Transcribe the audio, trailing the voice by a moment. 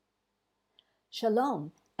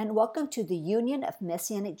Shalom, and welcome to the Union of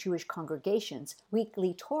Messianic Jewish Congregations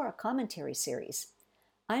weekly Torah commentary series.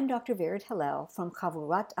 I'm Dr. Vered Hillel from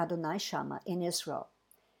Chavurat Adonai Shama in Israel.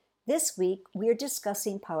 This week, we are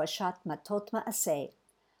discussing Parashat Matot Ma'aseh.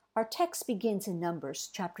 Our text begins in Numbers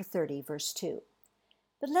chapter 30, verse 2.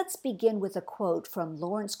 But let's begin with a quote from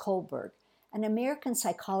Lawrence Kohlberg, an American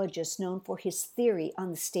psychologist known for his theory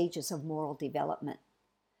on the stages of moral development.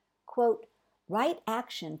 Quote, right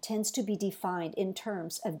action tends to be defined in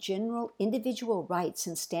terms of general individual rights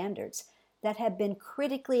and standards that have been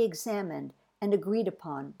critically examined and agreed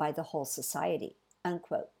upon by the whole society.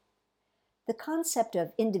 Unquote. The concept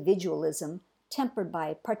of individualism, tempered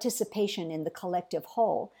by participation in the collective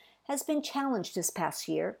whole, has been challenged this past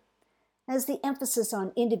year, as the emphasis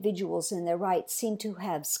on individuals and their rights seem to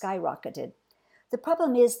have skyrocketed. The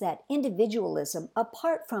problem is that individualism,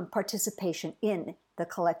 apart from participation in the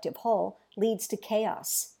collective whole, leads to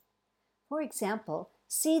chaos. For example,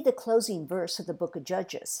 see the closing verse of the book of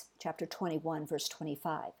Judges, chapter 21, verse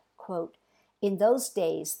 25. Quote, in those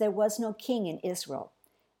days there was no king in Israel.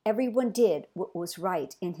 Everyone did what was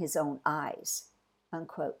right in his own eyes.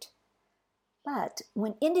 Unquote. But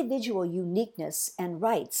when individual uniqueness and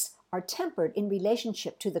rights are tempered in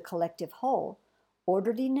relationship to the collective whole,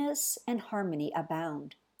 orderliness and harmony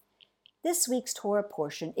abound. This week's Torah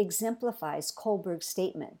portion exemplifies Kohlberg's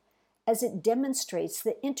statement, as it demonstrates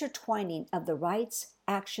the intertwining of the rights,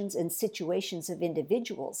 actions, and situations of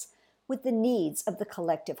individuals with the needs of the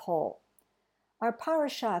collective whole. Our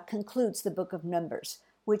parashah concludes the book of Numbers,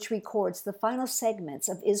 which records the final segments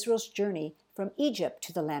of Israel's journey from Egypt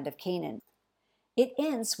to the land of Canaan. It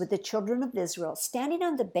ends with the children of Israel standing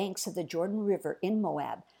on the banks of the Jordan River in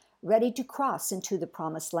Moab, ready to cross into the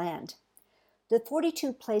Promised Land. The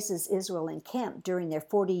 42 places Israel encamped during their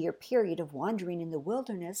 40-year period of wandering in the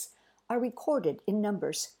wilderness are recorded in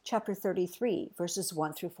Numbers chapter 33, verses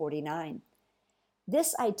 1 through 49.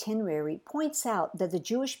 This itinerary points out that the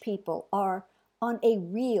Jewish people are on a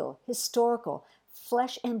real, historical,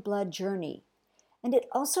 flesh and blood journey. And it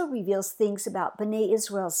also reveals things about Bnei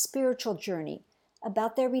Israel's spiritual journey,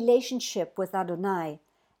 about their relationship with Adonai,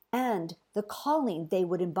 and the calling they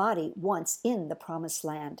would embody once in the Promised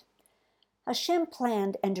Land. Hashem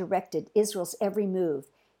planned and directed Israel's every move.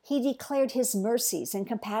 He declared his mercies and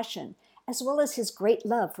compassion, as well as his great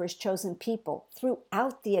love for his chosen people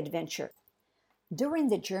throughout the adventure. During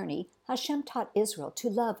the journey, Hashem taught Israel to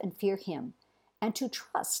love and fear him, and to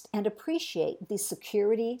trust and appreciate the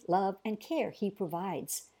security, love, and care he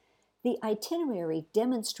provides. The itinerary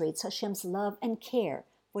demonstrates Hashem's love and care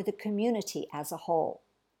for the community as a whole.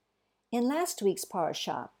 In last week's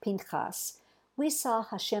parashah, Pinchas, we saw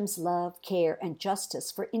Hashem's love, care, and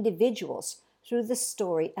justice for individuals through the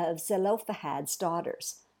story of Zelophehad's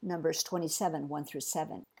daughters, Numbers 27, 1 through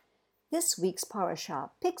 7. This week's parashah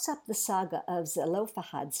picks up the saga of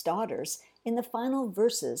Zelophehad's daughters in the final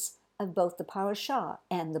verses of both the parashah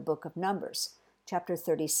and the book of Numbers, chapter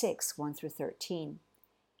 36, 1 through 13.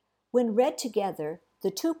 When read together,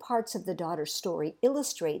 the two parts of the daughter's story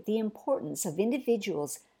illustrate the importance of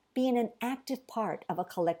individuals being an active part of a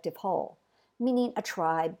collective whole, meaning a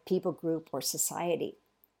tribe, people group, or society.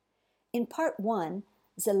 In part 1,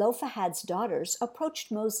 Zelophehad's daughters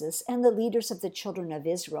approached Moses and the leaders of the children of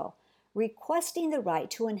Israel, requesting the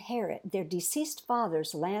right to inherit their deceased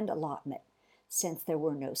father's land allotment, since there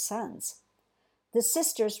were no sons. The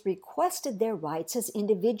sisters requested their rights as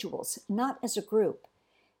individuals, not as a group.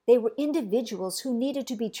 They were individuals who needed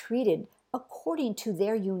to be treated according to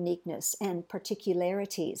their uniqueness and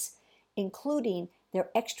particularities, including their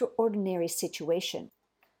extraordinary situation.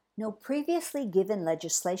 No previously given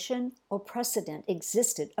legislation or precedent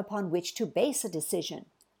existed upon which to base a decision.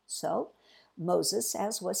 So, Moses,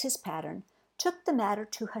 as was his pattern, took the matter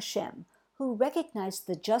to Hashem, who recognized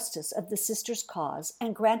the justice of the sisters' cause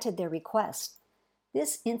and granted their request.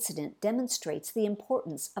 This incident demonstrates the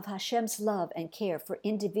importance of Hashem's love and care for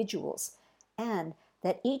individuals, and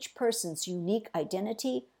that each person's unique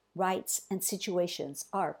identity, rights, and situations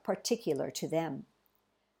are particular to them.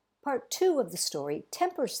 Part 2 of the story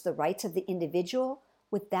tempers the rights of the individual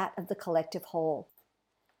with that of the collective whole.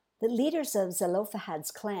 The leaders of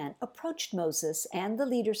Zelophehad's clan approached Moses and the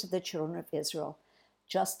leaders of the children of Israel,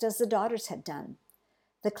 just as the daughters had done.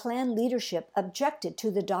 The clan leadership objected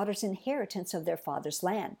to the daughters' inheritance of their father's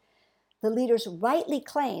land. The leaders rightly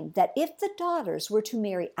claimed that if the daughters were to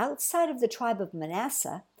marry outside of the tribe of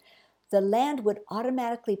Manasseh, the land would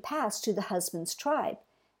automatically pass to the husband's tribe,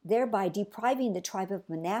 thereby depriving the tribe of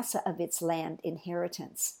Manasseh of its land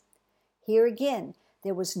inheritance. Here again,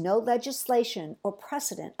 there was no legislation or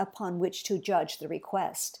precedent upon which to judge the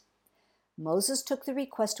request. Moses took the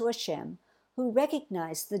request to Hashem, who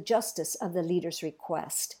recognized the justice of the leader's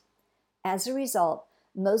request. As a result,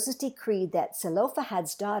 Moses decreed that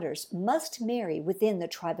Zelophehad's daughters must marry within the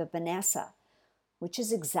tribe of Manasseh, which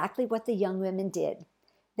is exactly what the young women did.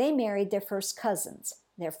 They married their first cousins,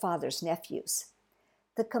 their father's nephews.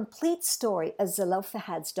 The complete story of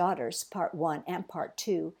Zelophehad's daughters, Part 1 and Part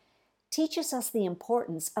 2, teaches us the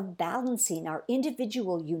importance of balancing our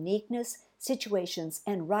individual uniqueness, situations,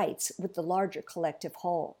 and rights with the larger collective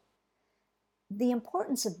whole. The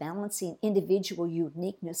importance of balancing individual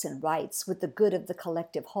uniqueness and rights with the good of the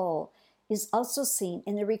collective whole is also seen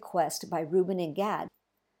in the request by Reuben and Gad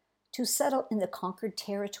to settle in the conquered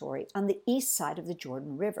territory on the east side of the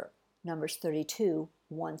Jordan River, Numbers 32,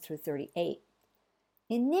 1 through 38.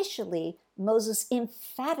 Initially, Moses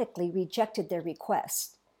emphatically rejected their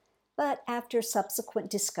request, but after subsequent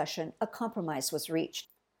discussion, a compromise was reached.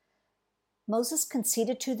 Moses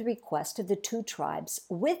conceded to the request of the two tribes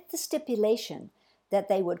with the stipulation that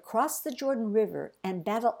they would cross the Jordan River and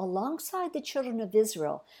battle alongside the children of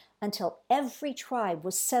Israel until every tribe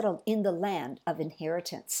was settled in the land of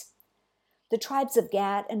inheritance. The tribes of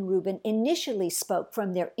Gad and Reuben initially spoke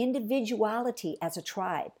from their individuality as a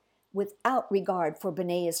tribe, without regard for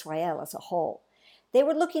Bnei Israel as a whole. They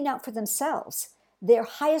were looking out for themselves. Their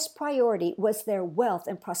highest priority was their wealth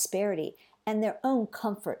and prosperity and their own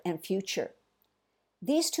comfort and future.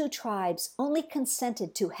 These two tribes only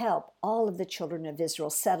consented to help all of the children of Israel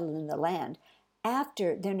settle in the land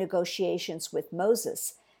after their negotiations with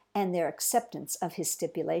Moses and their acceptance of his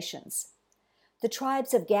stipulations. The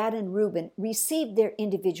tribes of Gad and Reuben received their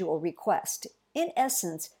individual request, in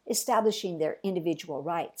essence, establishing their individual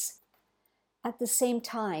rights. At the same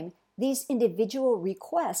time, these individual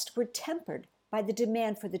requests were tempered by the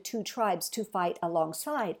demand for the two tribes to fight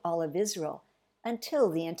alongside all of Israel until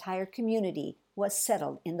the entire community was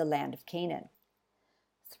settled in the land of Canaan.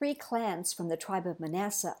 3 clans from the tribe of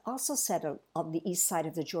Manasseh also settled on the east side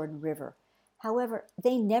of the Jordan River. However,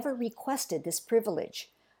 they never requested this privilege,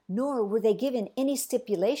 nor were they given any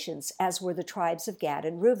stipulations as were the tribes of Gad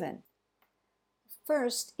and Reuben.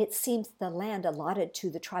 First, it seems the land allotted to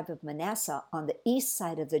the tribe of Manasseh on the east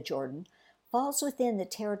side of the Jordan falls within the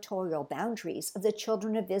territorial boundaries of the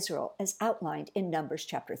children of Israel as outlined in Numbers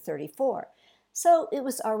chapter 34, so it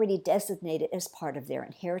was already designated as part of their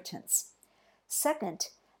inheritance. Second,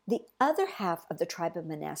 the other half of the tribe of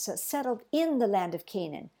Manasseh settled in the land of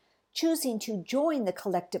Canaan, choosing to join the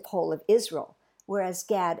collective whole of Israel, whereas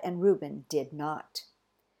Gad and Reuben did not.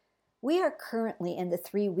 We are currently in the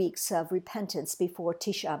 3 weeks of repentance before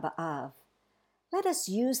Tisha B'Av. Let us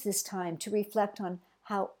use this time to reflect on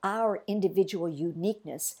how our individual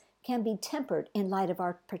uniqueness can be tempered in light of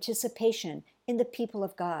our participation in the people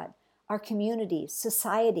of God, our community,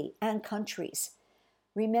 society, and countries.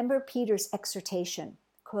 Remember Peter's exhortation,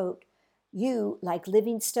 quote, "You, like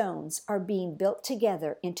living stones, are being built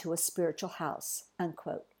together into a spiritual house,"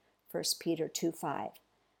 unquote. 1 Peter 2:5.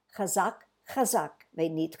 Chazak, chazak,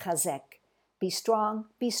 ve'nitchazek. Be strong,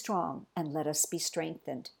 and let us be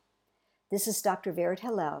strengthened. This is Dr. Vered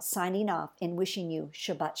Hillel signing off and wishing you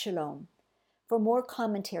Shabbat Shalom. For more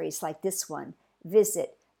commentaries like this one,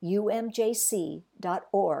 visit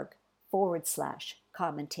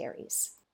umjc.org/commentaries.